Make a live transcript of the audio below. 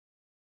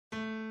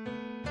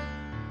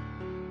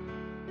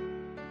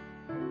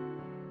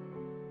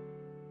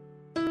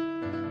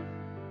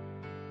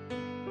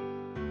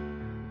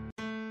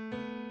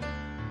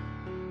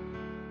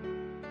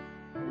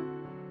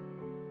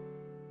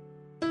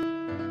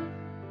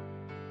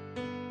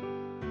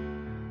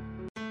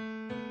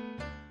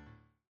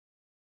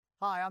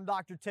Hi, I'm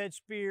Dr. Ted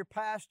Speer,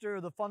 pastor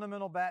of the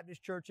Fundamental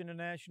Baptist Church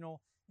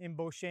International in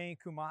Beauchene,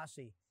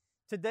 Kumasi.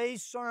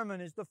 Today's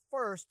sermon is the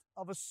first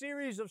of a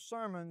series of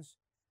sermons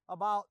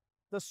about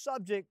the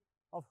subject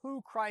of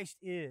who Christ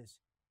is.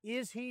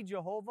 Is He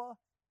Jehovah?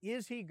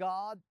 Is He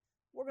God?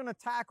 We're going to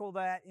tackle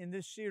that in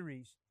this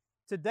series.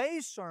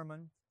 Today's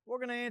sermon, we're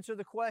going to answer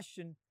the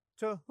question,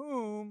 to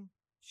whom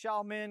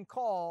shall men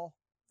call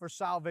for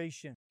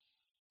salvation?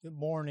 Good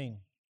morning.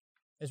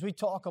 As we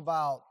talk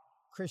about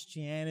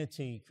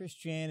Christianity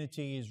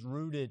is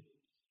rooted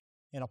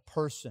in a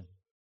person,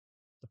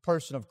 the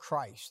person of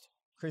Christ.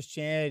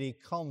 Christianity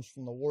comes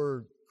from the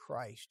word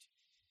Christ.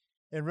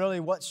 And really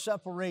what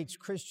separates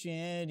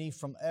Christianity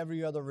from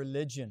every other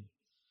religion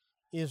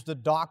is the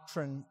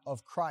doctrine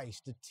of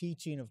Christ, the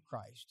teaching of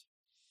Christ.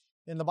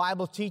 And the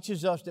Bible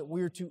teaches us that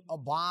we're to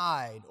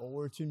abide, or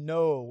we're to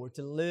know, we're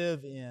to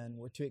live in,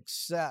 we're to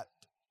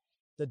accept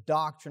the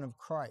doctrine of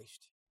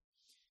Christ.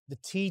 The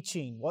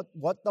teaching,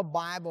 what the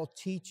Bible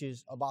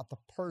teaches about the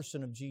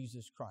person of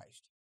Jesus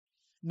Christ.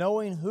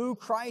 Knowing who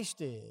Christ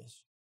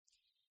is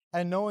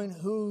and knowing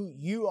who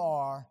you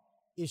are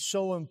is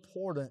so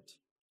important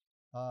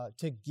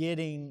to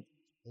getting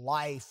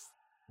life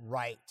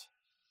right.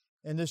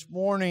 And this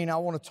morning I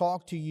want to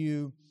talk to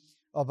you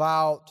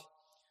about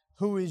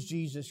who is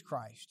Jesus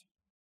Christ.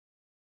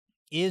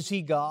 Is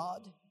He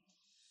God?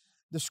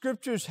 The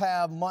Scriptures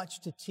have much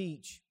to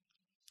teach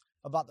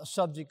about the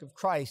subject of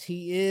Christ.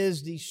 He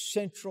is the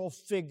central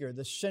figure,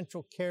 the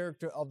central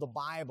character of the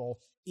Bible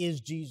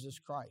is Jesus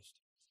Christ.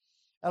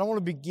 And I want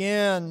to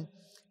begin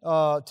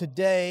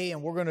today,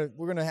 and we're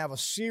going to have a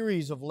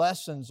series of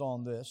lessons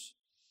on this.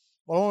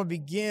 But I want to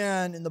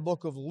begin in the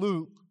book of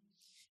Luke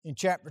in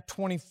chapter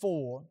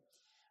 24.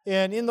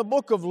 And in the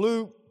book of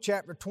Luke,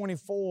 chapter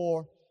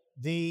 24,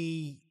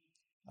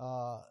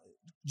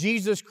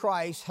 Jesus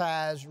Christ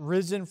has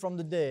risen from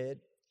the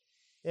dead.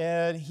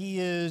 And He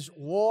is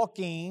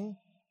walking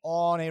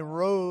on a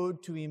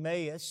road to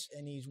Emmaus,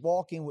 and He's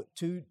walking with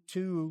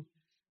two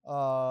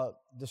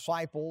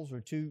disciples,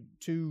 or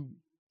two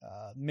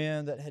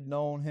men that had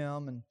known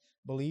Him and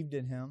believed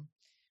in Him,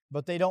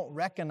 but they don't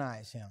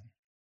recognize Him.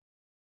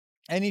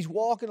 And He's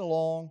walking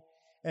along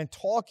and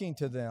talking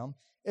to them.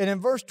 And in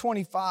verse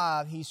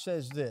 25, He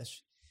says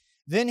this,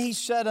 "Then He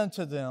said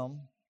unto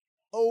them,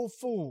 O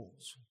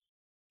fools,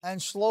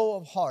 and slow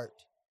of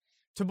heart,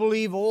 to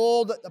believe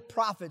all that the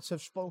prophets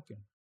have spoken.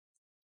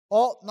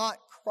 Ought not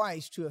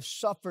Christ to have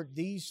suffered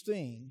these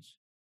things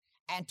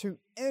and to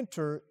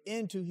enter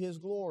into His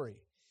glory?"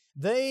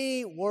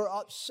 They were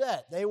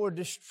upset. They were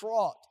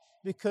distraught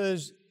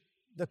because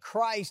the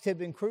Christ had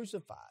been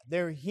crucified.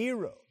 Their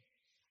hero,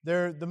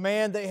 the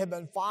man they had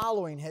been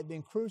following, had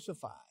been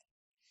crucified.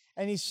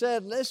 And He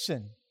said,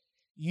 listen,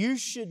 you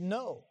should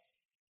know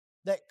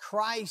that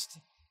Christ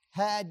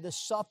had to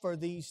suffer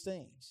these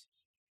things.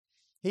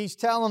 He's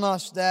telling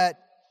us that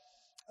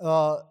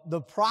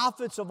the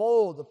prophets of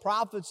old, the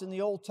prophets in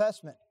the Old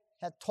Testament,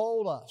 had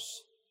told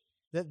us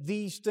that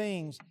these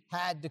things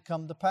had to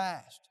come to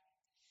pass.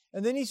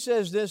 And then He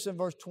says this in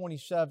verse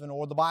 27,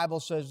 or the Bible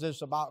says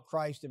this about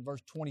Christ in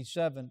verse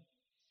 27,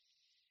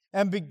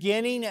 "And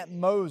beginning at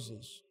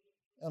Moses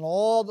and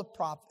all the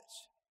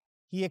prophets,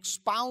 He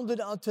expounded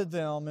unto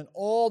them in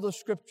all the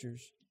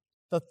Scriptures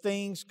the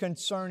things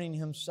concerning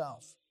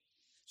Himself."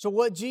 So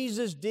what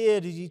Jesus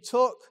did is He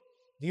took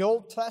the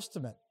Old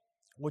Testament,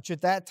 which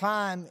at that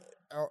time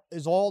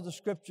is all the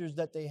Scriptures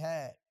that they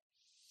had,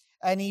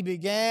 and He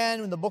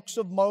began in the books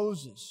of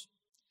Moses.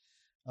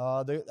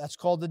 That's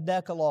called the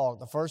Decalogue,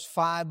 the first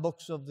 5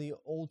 books of the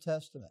Old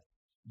Testament.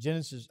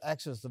 Genesis,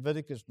 Exodus,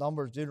 Leviticus,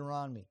 Numbers,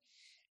 Deuteronomy.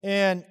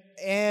 And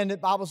the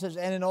Bible says,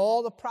 and in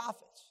all the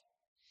prophets.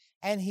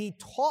 And He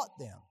taught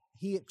them,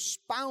 He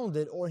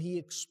expounded, or He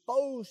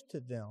exposed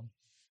to them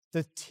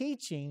the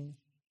teaching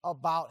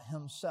about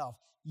Himself.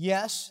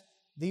 Yes,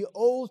 the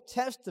Old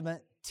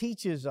Testament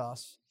teaches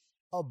us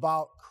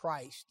about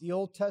Christ. The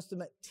Old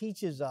Testament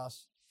teaches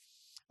us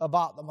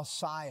about the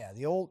Messiah.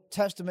 The Old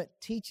Testament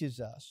teaches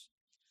us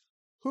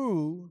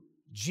who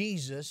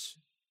Jesus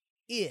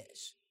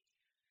is.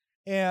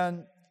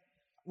 And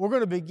we're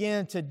going to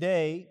begin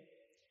today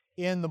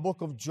in the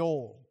book of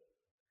Joel.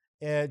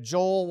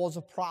 Joel was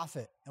a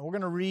prophet. And we're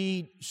going to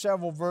read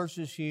several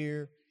verses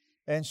here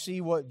and see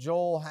what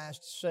Joel has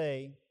to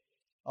say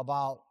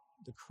about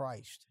the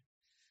Christ.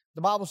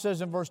 The Bible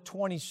says in verse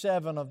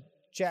 27 of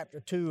chapter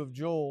 2 of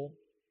Joel,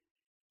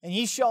 "And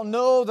ye shall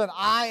know that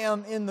I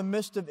am in the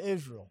midst of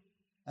Israel,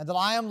 and that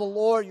I am the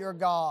Lord your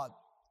God,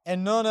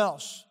 and none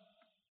else.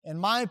 And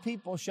my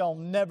people shall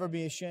never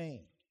be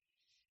ashamed.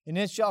 And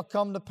it shall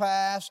come to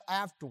pass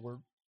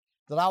afterward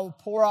that I will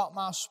pour out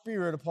my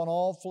Spirit upon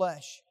all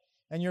flesh,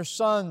 and your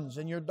sons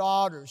and your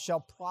daughters shall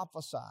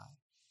prophesy.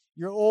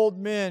 Your old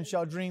men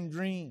shall dream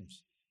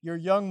dreams, your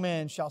young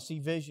men shall see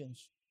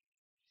visions.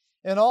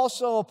 And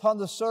also upon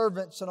the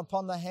servants and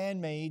upon the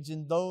handmaids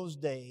in those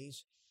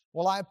days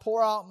will I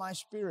pour out my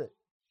Spirit,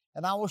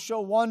 and I will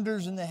show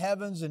wonders in the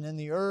heavens and in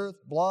the earth,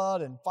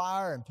 blood and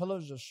fire and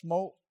pillars of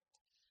smoke.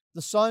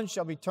 The sun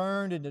shall be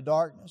turned into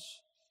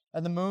darkness,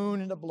 and the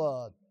moon into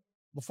blood,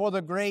 before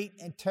the great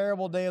and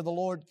terrible day of the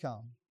Lord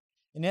come.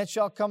 And it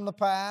shall come to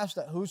pass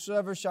that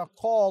whosoever shall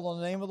call on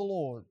the name of the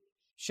Lord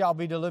shall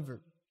be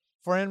delivered.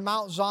 For in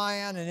Mount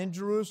Zion and in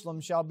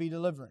Jerusalem shall be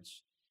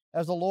deliverance,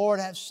 as the Lord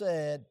hath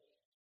said,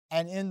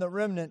 and in the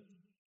remnant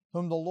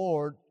whom the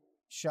Lord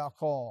shall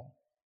call.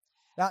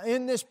 Now,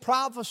 in this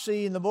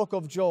prophecy in the book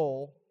of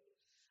Joel,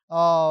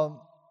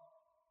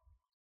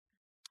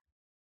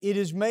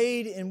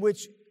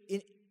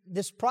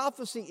 this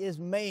prophecy is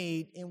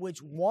made in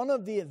which one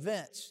of the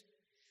events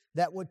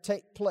that would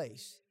take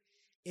place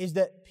is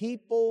that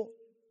people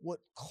would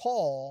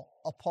call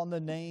upon the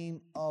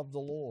name of the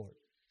Lord.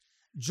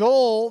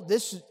 Joel,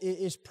 this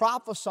is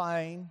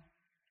prophesying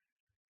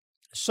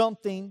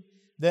something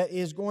that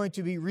is going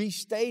to be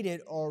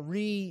restated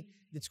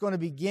it's going to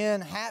begin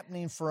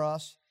happening for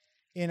us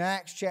in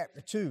Acts chapter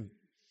 2.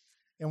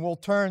 And we'll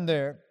turn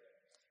there.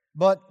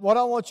 But what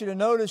I want you to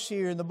notice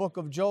here in the book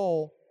of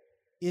Joel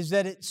is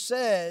that it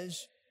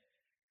says,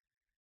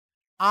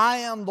 I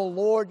am the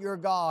Lord your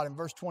God, in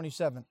verse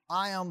 27.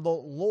 I am the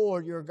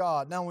Lord your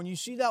God. Now, when you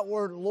see that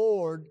word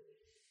Lord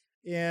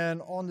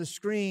on the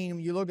screen,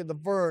 when you look at the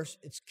verse,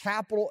 it's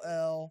capital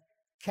L,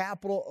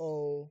 capital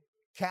O,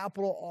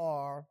 capital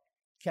R,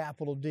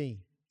 capital D.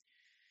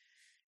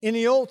 In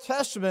the Old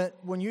Testament,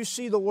 when you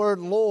see the word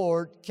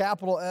Lord,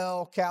 capital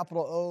L,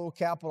 capital O,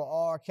 capital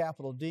R,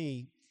 capital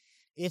D,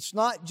 it's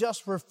not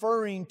just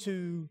referring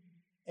to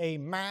a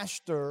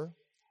master,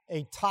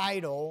 a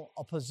title,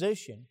 a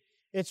position.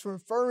 It's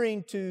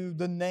referring to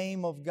the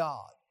name of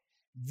God.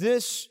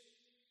 This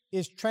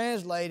is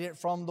translated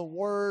from the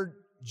word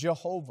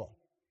Jehovah.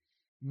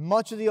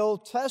 Much of the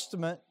Old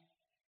Testament,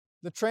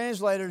 the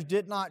translators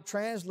did not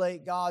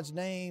translate God's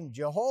name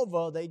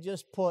Jehovah. They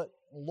just put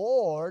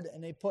Lord,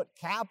 and they put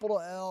capital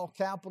L,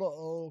 capital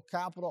O,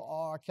 capital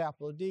R,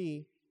 capital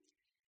D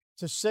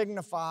to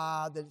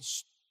signify that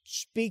it's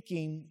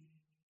speaking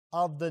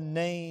of the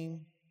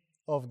name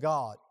of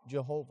God,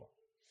 Jehovah.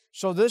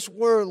 So this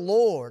word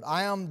Lord,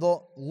 I am the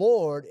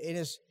Lord, it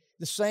is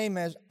the same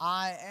as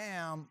I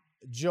am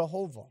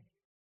Jehovah.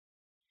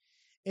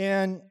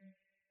 And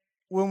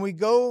when we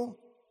go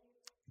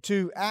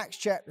to Acts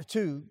chapter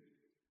 2,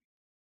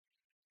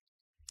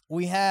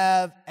 we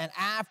have an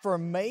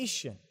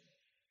affirmation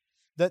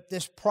that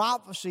this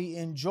prophecy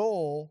in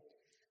Joel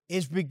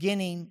is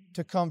beginning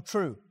to come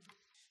true.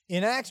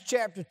 In Acts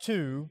chapter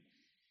 2,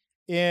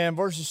 in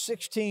verses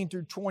 16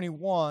 through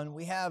 21,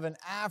 we have an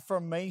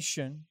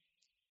affirmation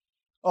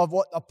of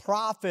what the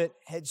prophet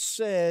had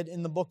said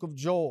in the book of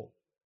Joel.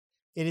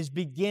 It is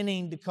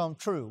beginning to come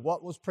true.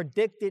 What was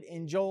predicted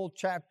in Joel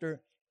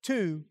chapter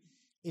 2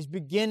 is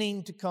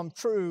beginning to come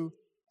true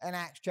in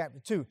Acts chapter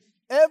 2.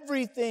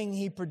 Everything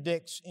he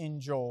predicts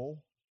in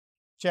Joel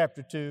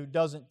chapter 2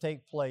 doesn't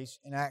take place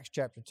in Acts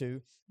chapter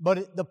 2,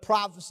 but the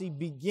prophecy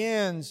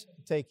begins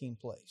taking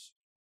place.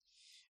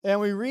 And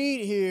we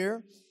read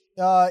here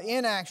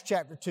in Acts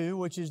chapter 2,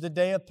 which is the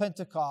day of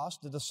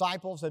Pentecost, the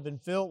disciples have been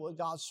filled with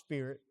God's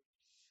Spirit.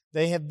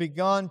 They have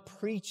begun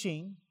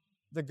preaching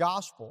the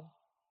gospel.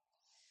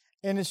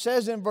 And it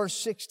says in verse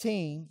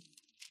 16,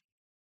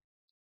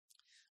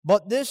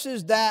 but this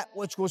is that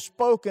which was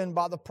spoken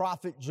by the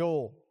prophet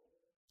Joel.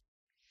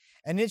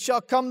 And it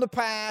shall come to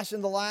pass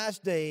in the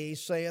last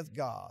days, saith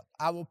God,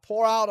 I will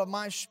pour out of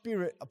my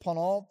Spirit upon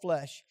all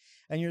flesh,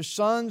 and your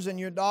sons and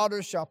your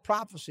daughters shall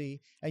prophesy,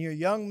 and your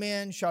young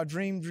men shall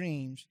dream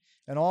dreams.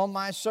 And all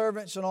my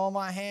servants and all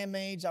my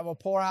handmaids I will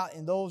pour out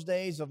in those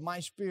days of my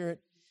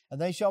Spirit, and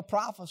they shall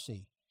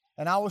prophesy.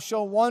 And I will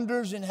show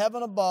wonders in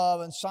heaven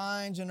above and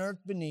signs in earth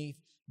beneath,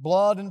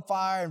 blood and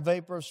fire and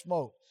vapor of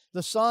smoke.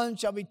 The sun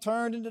shall be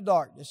turned into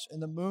darkness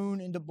and the moon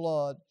into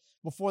blood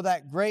before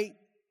that great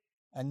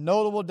and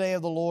notable day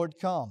of the Lord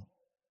come.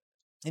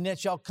 And it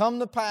shall come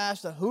to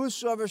pass that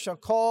whosoever shall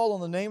call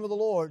on the name of the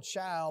Lord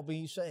shall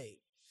be saved.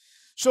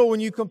 So when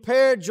you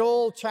compare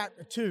Joel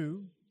chapter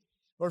 2,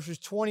 verses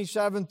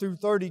 27 through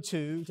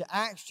 32, to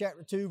Acts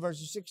chapter 2,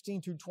 verses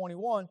 16 through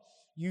 21,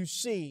 you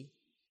see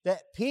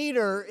that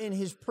Peter, in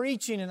his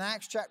preaching in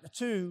Acts chapter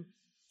 2,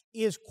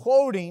 is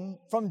quoting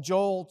from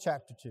Joel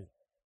chapter 2.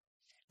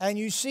 And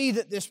you see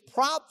that this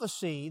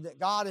prophecy that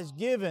God has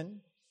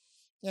given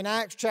in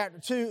Acts chapter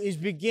 2 is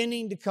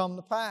beginning to come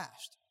to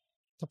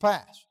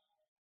pass.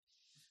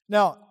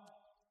 Now,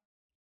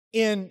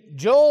 in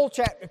Joel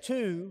chapter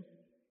 2,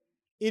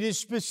 it is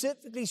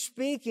specifically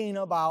speaking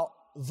about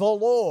the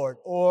Lord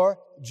or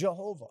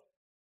Jehovah.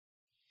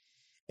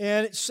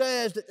 And it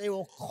says that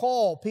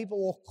people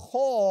will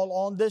call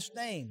on this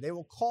name. They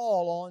will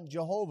call on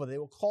Jehovah. They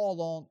will call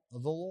on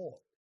the Lord.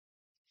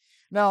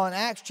 Now, in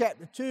Acts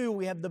chapter 2,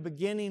 we have the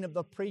beginning of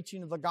the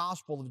preaching of the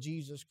gospel of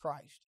Jesus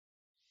Christ.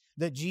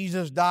 That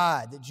Jesus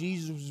died, that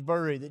Jesus was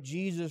buried, that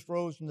Jesus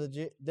rose from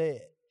the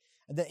dead,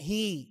 and that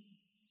He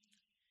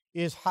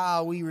is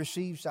how we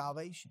receive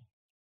salvation.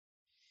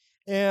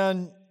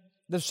 And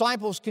the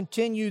disciples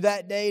continue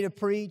that day to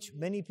preach.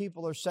 Many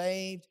people are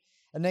saved,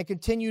 and they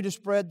continue to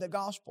spread the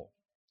gospel.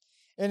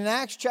 And in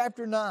Acts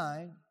chapter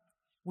 9,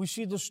 we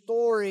see the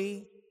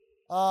story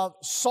of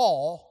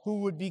Saul,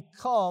 who would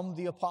become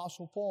the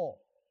Apostle Paul.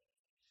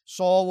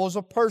 Saul was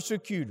a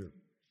persecutor.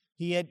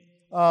 He had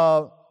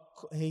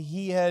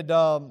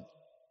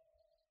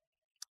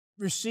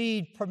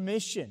received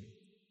permission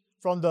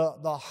from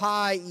the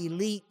high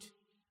elite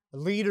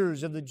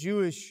leaders of the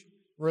Jewish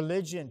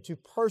religion to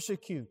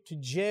persecute, to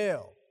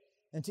jail,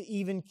 and to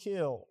even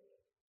kill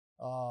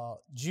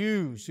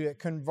Jews who had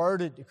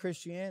converted to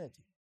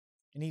Christianity.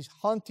 And he's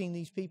hunting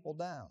these people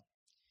down.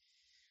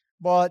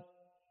 But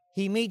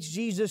he meets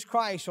Jesus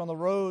Christ on the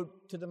road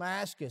to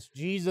Damascus,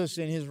 Jesus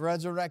in His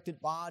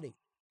resurrected body.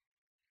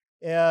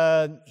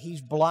 And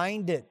he's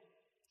blinded.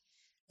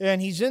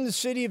 And he's in the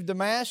city of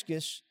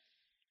Damascus.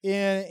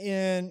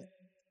 In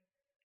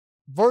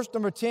verse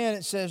number 10,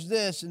 it says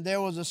this, "And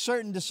there was a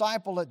certain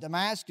disciple at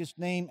Damascus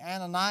named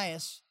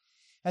Ananias.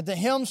 And to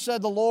him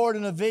said the Lord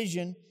in a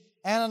vision,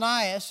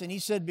 Ananias. And he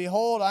said,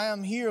 Behold, I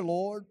am here,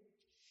 Lord.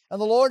 And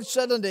the Lord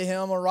said unto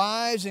him,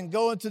 Arise and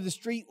go into the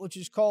street which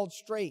is called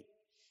Straight,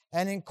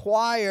 and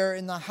inquire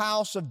in the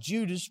house of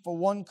Judas for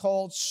one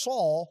called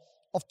Saul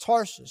of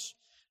Tarsus.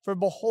 For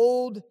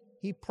behold,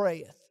 he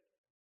prayeth,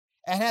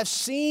 and hath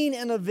seen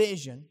in a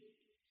vision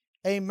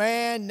a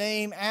man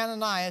named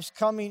Ananias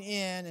coming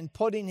in and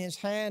putting his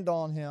hand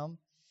on him,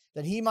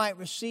 that he might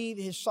receive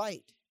his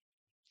sight.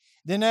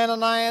 Then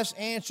Ananias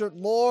answered,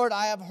 Lord,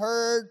 I have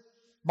heard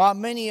by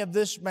many of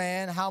this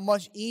man how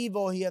much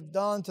evil he hath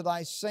done to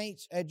thy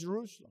saints at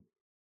Jerusalem.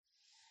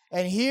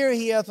 And here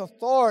he hath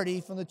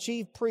authority from the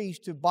chief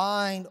priest to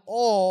bind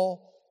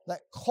all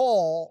that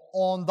call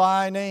on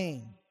thy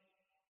name.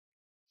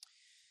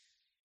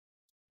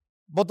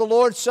 But the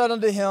Lord said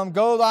unto him,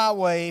 Go thy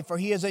way, for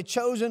he is a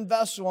chosen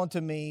vessel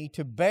unto me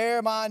to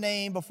bear my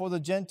name before the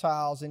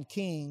Gentiles and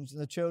kings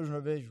and the children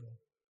of Israel.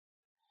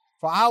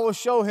 For I will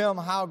show him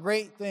how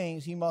great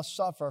things he must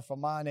suffer for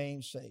my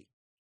name's sake.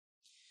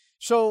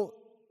 So,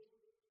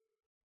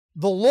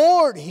 the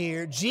Lord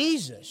here,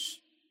 Jesus,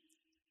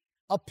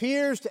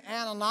 appears to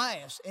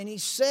Ananias, and he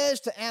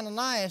says to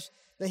Ananias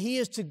that he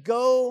is to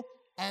go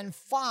and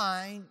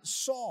find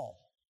Saul.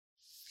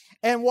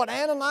 And what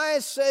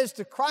Ananias says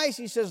to Christ,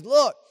 he says,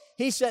 look,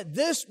 he said,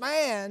 this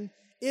man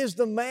is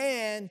the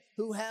man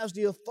who has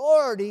the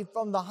authority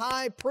from the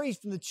high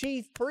priest, from the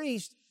chief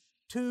priest,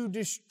 to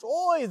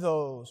destroy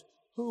those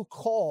who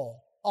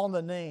call on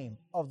the name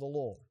of the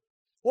Lord.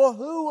 Well,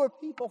 who were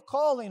people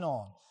calling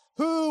on?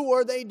 Who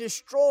were they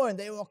destroying?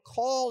 They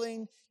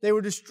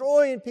were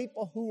destroying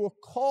people who were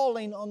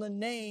calling on the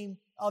name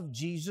of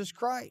Jesus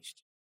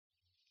Christ.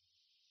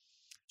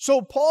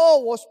 So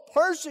Paul was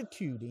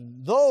persecuting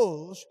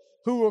those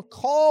who were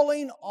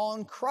calling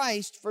on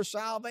Christ for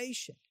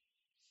salvation,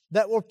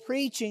 that were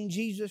preaching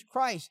Jesus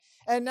Christ.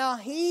 And now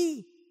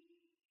he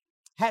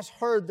has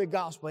heard the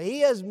gospel.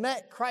 He has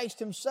met Christ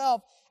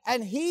himself,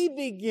 and he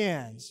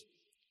begins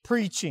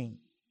preaching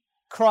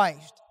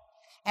Christ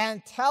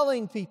and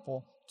telling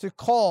people to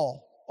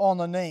call on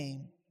the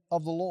name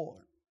of the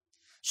Lord.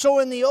 So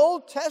in the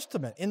Old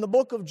Testament, in the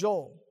book of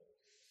Joel,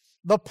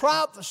 the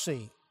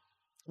prophecy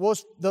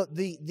was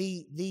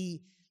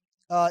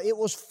it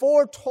was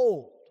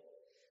foretold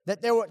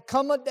that there would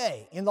come a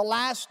day in the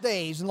last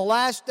days, and the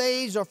last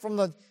days are from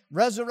the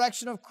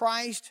resurrection of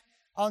Christ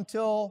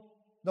until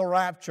the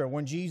rapture,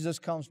 when Jesus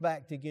comes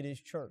back to get His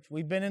church.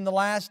 We've been in the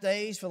last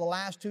days for the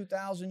last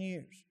 2,000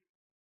 years.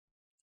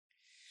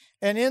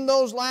 And in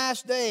those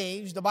last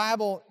days, the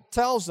Bible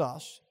tells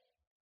us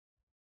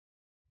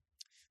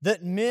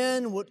that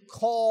men would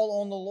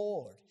call on the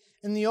Lord.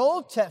 In the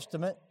Old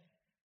Testament,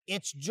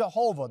 it's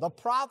Jehovah. The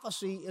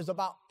prophecy is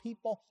about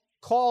people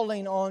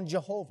calling on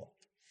Jehovah.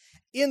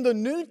 In the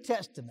New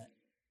Testament,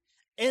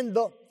 in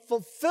the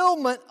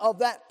fulfillment of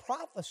that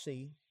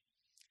prophecy,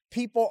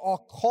 people are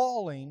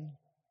calling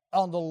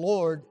on the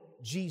Lord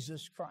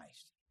Jesus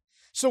Christ.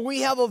 So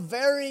we have a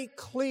very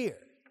clear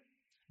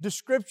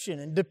description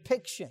and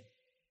depiction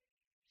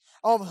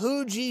of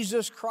who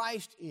Jesus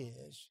Christ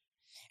is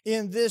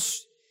in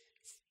this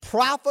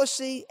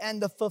prophecy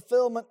and the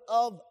fulfillment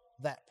of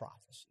that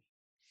prophecy.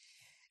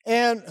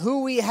 And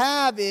who we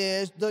have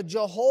is the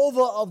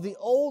Jehovah of the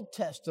Old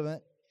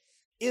Testament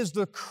is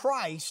the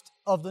Christ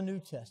of the New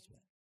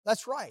Testament.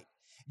 That's right.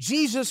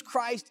 Jesus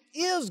Christ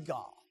is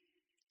God.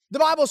 The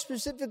Bible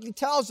specifically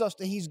tells us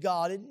that He's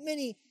God in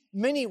many,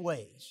 many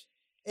ways,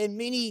 in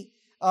many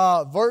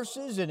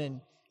verses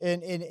and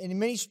in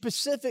many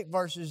specific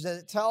verses that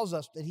it tells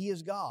us that He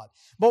is God.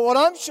 But what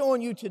I'm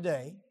showing you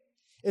today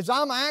is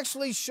I'm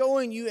actually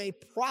showing you a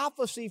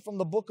prophecy from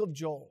the book of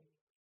Joel,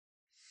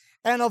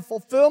 and a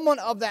fulfillment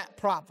of that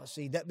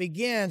prophecy that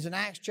begins in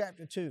Acts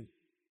chapter 2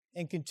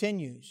 and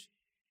continues.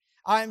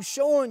 I'm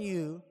showing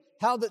you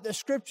how that the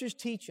Scriptures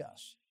teach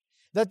us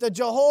that the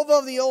Jehovah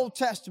of the Old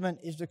Testament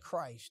is the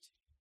Christ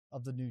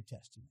of the New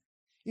Testament.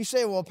 You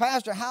say, well,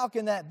 Pastor, how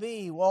can that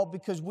be? Well,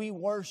 because we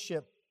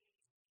worship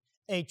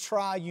a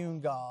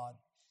triune God,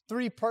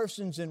 three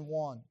persons in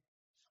one.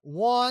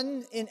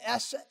 One in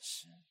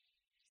essence,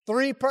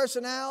 three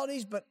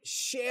personalities, but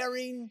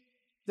sharing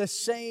the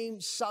same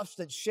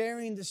substance,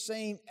 sharing the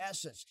same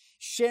essence,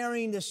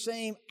 sharing the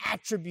same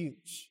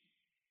attributes.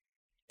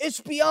 It's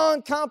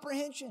beyond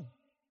comprehension.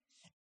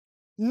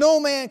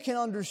 No man can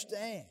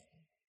understand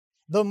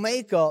the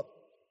makeup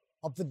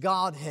of the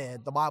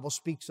Godhead the Bible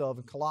speaks of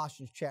in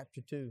Colossians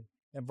chapter 2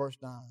 and verse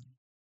 9.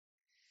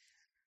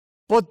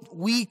 But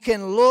we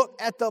can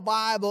look at the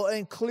Bible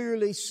and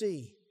clearly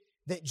see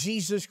that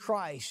Jesus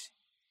Christ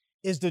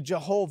is the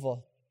Jehovah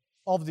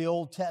of the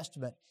Old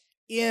Testament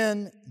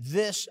in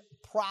this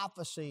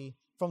prophecy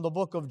from the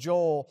book of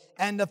Joel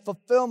and the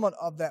fulfillment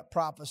of that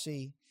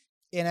prophecy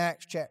in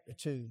Acts chapter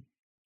 2.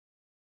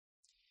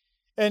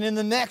 And in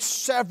the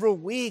next several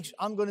weeks,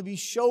 I'm going to be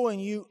showing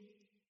you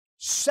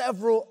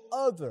several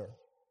other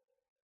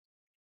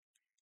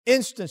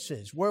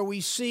instances where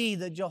we see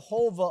the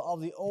Jehovah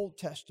of the Old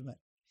Testament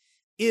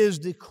is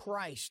the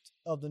Christ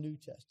of the New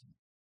Testament.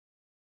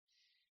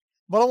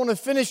 But I want to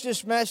finish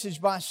this message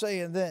by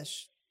saying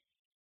this.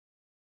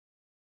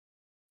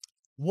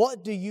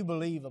 What do you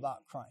believe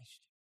about Christ?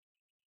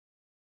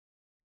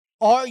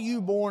 Are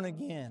you born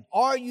again?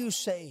 Are you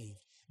saved?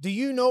 Do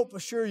you know for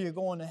sure you're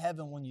going to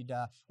heaven when you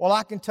die? Well,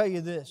 I can tell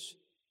you this.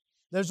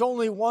 There's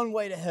only one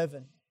way to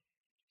heaven.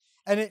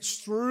 And it's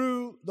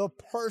through the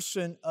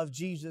person of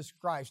Jesus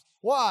Christ.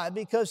 Why?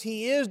 Because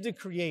He is the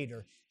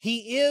Creator.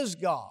 He is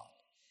God.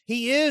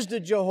 He is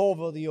the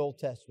Jehovah of the Old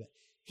Testament.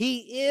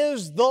 He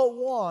is the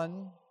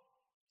one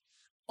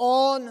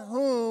on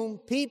whom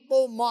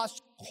people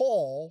must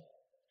call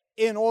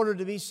in order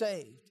to be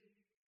saved.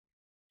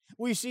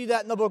 We see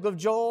that in the book of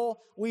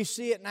Joel. We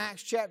see it in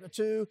Acts chapter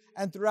 2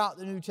 and throughout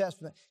the New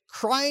Testament.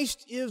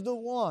 Christ is the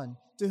one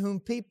to whom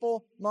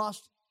people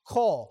must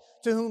call,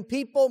 to whom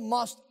people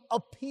must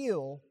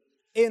appeal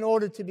in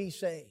order to be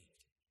saved.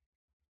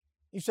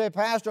 You say,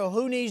 Pastor,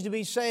 who needs to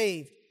be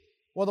saved?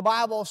 Well, the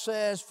Bible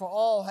says, for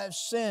all have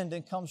sinned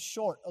and come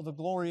short of the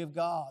glory of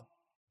God.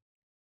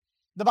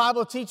 The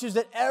Bible teaches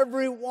that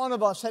every one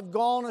of us have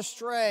gone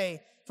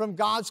astray from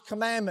God's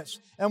commandments,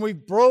 and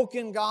we've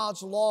broken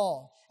God's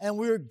law, and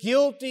we're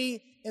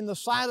guilty in the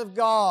sight of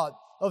God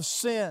of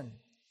sin.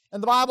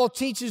 And the Bible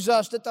teaches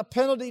us that the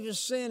penalty of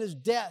sin is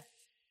death,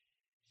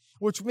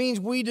 which means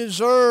we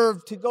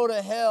deserve to go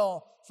to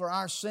hell for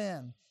our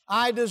sin.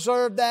 I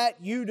deserve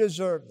that. You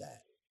deserve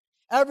that.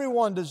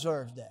 Everyone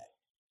deserves that.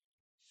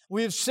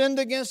 We have sinned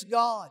against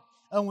God,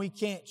 and we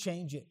can't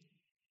change it.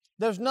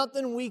 There's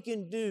nothing we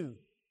can do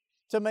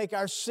to make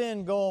our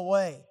sin go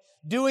away.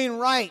 Doing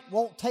right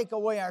won't take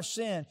away our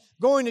sin.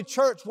 Going to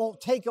church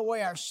won't take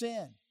away our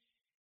sin.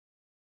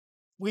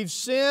 We've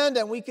sinned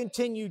and we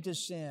continue to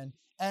sin,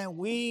 and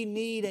we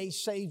need a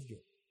Savior.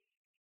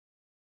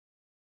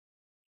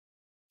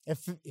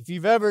 If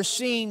you've ever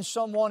seen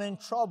someone in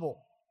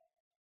trouble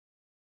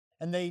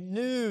and they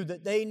knew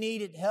that they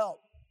needed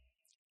help,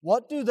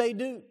 what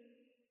do?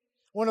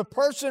 When a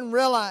person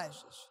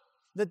realizes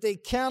that they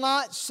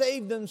cannot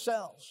save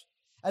themselves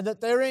and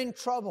that they're in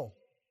trouble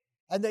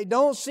and they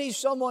don't see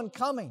someone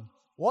coming,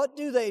 what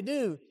do?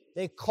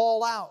 They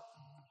call out.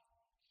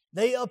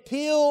 They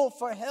appeal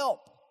for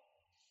help.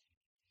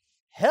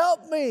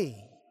 Help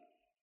me.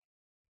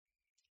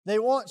 They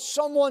want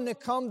someone to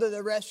come to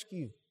their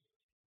rescue.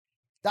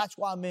 That's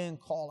why men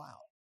call out.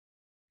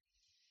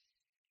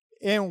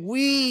 And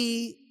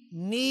we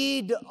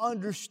need to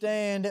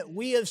understand that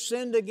we have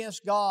sinned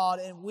against God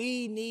and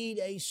we need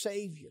a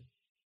Savior.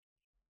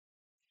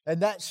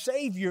 And that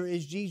Savior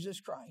is Jesus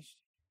Christ.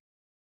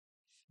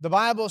 The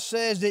Bible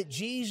says that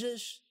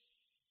Jesus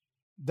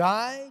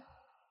died,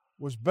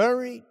 was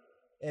buried,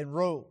 and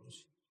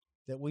rose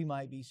that we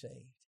might be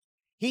saved.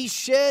 He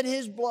shed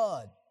His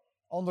blood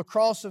on the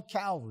cross of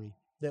Calvary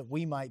that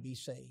we might be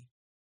saved.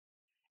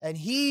 And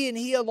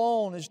He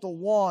alone is the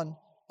one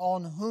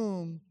on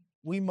whom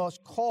we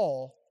must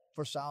call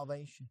for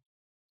salvation.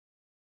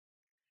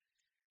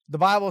 The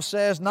Bible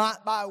says,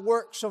 not by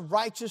works of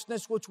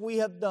righteousness which we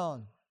have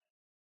done,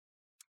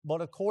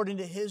 but according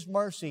to His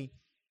mercy,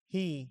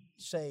 He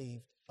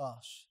saved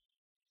us.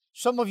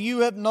 Some of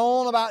you have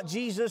known about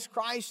Jesus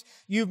Christ.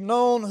 You've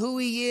known who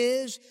He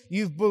is.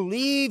 You've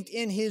believed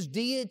in His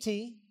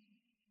deity.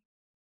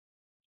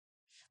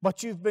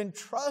 But you've been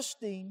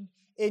trusting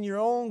in your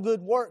own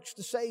good works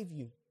to save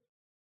you.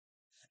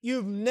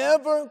 You've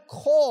never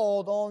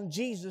called on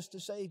Jesus to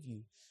save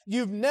you.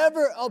 You've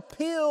never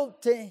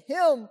appealed to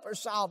Him for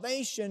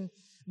salvation,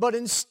 but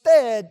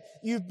instead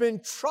you've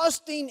been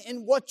trusting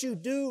in what you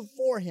do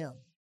for Him.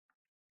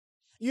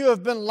 You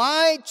have been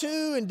lied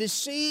to and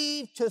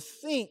deceived to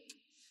think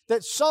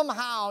that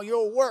somehow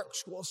your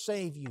works will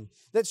save you,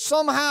 that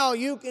somehow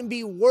you can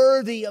be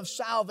worthy of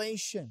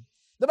salvation.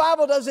 The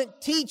Bible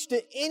doesn't teach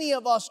that any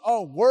of us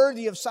are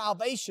worthy of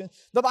salvation.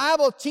 The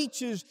Bible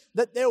teaches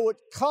that there would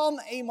come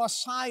a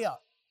Messiah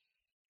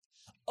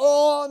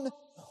on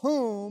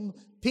whom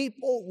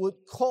people would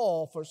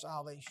call for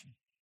salvation.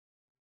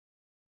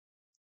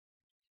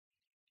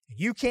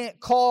 You can't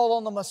call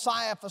on the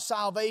Messiah for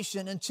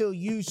salvation until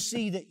you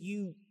see that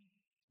you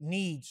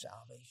need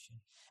salvation.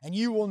 And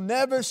you will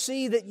never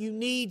see that you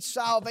need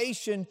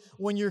salvation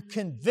when you're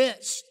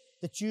convinced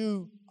that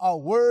you are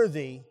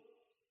worthy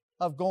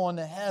of going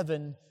to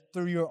heaven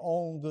through your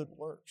own good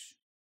works.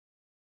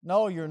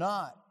 No, you're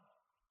not.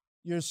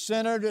 You're a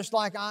sinner just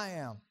like I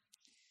am.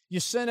 You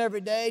sin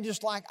every day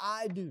just like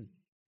I do.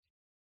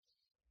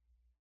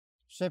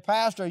 Say,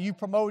 Pastor, are you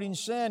promoting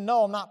sin?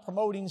 No, I'm not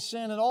promoting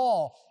sin at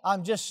all.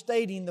 I'm just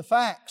stating the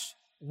facts.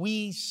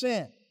 We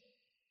sin.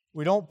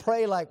 We don't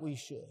pray like we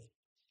should.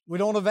 We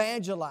don't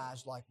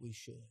evangelize like we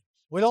should.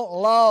 We don't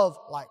love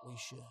like we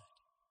should.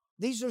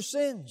 These are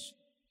sins.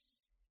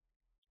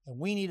 And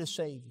we need a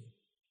Savior.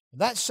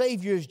 That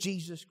Savior is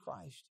Jesus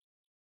Christ.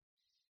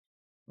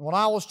 When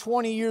I was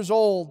 20 years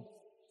old,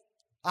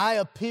 I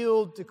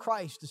appealed to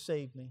Christ to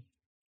save me.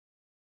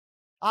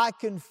 I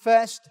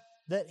confessed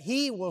that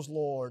He was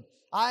Lord.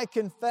 I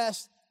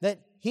confessed that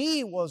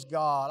He was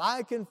God.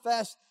 I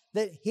confessed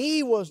that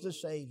He was the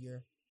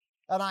Savior.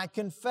 And I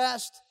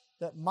confessed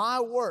that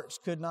my works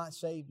could not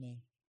save me.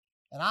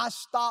 And I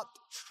stopped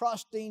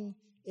trusting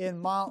in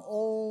my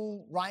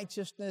own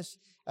righteousness,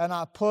 and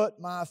I put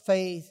my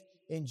faith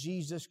in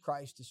Jesus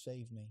Christ to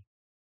save me.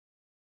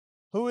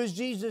 Who is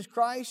Jesus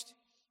Christ?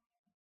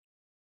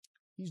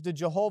 He's the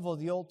Jehovah of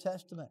the Old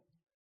Testament.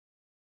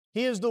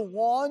 He is the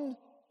one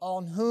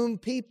on whom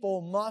people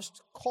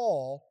must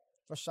call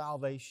for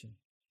salvation.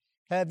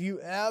 Have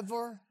you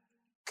ever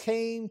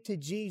came to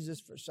Jesus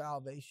for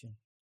salvation?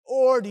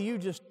 Or do you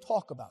just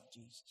talk about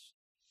Jesus?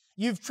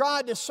 You've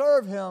tried to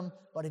serve Him,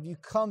 but have you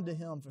come to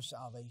Him for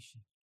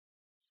salvation?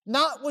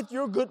 Not with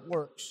your good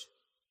works,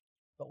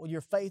 but with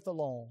your faith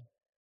alone.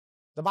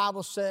 The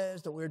Bible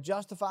says that we're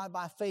justified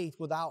by faith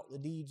without the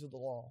deeds of the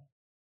law.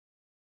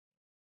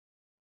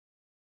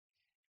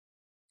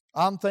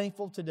 I'm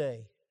thankful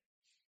today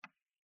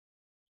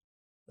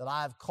that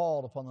I have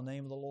called upon the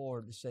name of the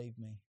Lord to save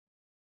me.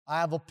 I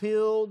have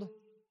appealed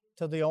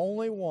to the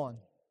only one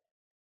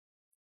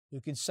who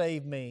can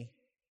save me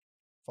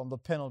from the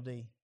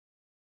penalty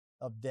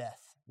of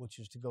death, which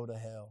is to go to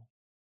hell.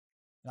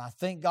 And I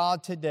thank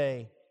God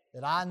today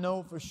that I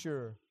know for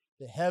sure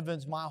that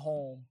heaven's my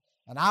home.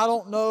 And I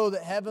don't know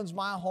that heaven's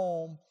my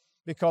home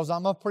because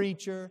I'm a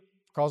preacher,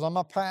 because I'm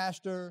a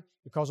pastor,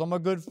 because I'm a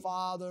good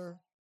father,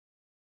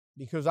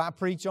 because I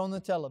preach on the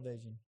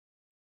television.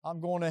 I'm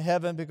going to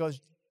heaven because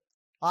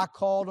I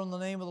called on the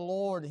name of the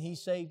Lord and He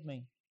saved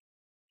me.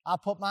 I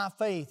put my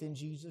faith in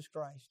Jesus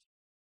Christ.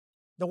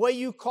 The way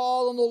you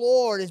call on the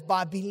Lord is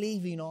by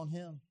believing on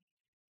Him.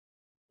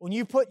 When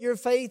you put your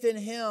faith in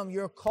Him,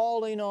 you're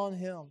calling on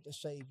Him to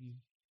save you.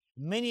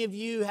 Many of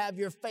you have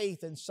your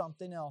faith in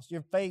something else.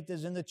 Your faith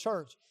is in the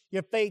church.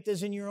 Your faith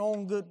is in your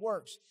own good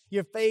works.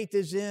 Your faith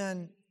is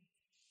in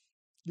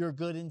your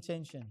good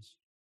intentions.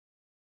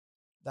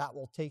 That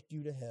will take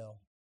you to hell.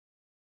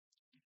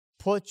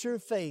 Put your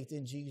faith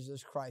in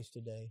Jesus Christ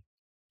today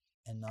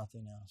and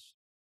nothing else.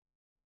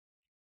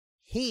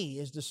 He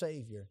is the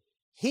Savior.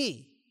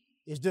 He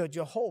is the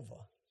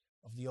Jehovah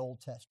of the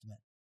Old Testament,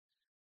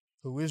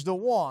 who is the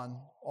one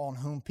on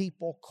whom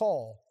people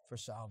call for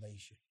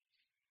salvation.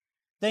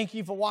 Thank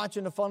you for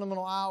watching the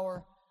Fundamental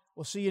Hour.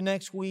 We'll see you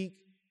next week,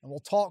 and we'll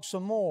talk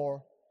some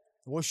more.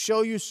 We'll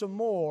show you some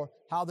more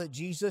how that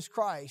Jesus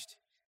Christ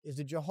is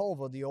the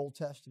Jehovah of the Old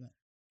Testament.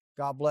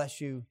 God bless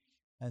you,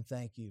 and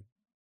thank you.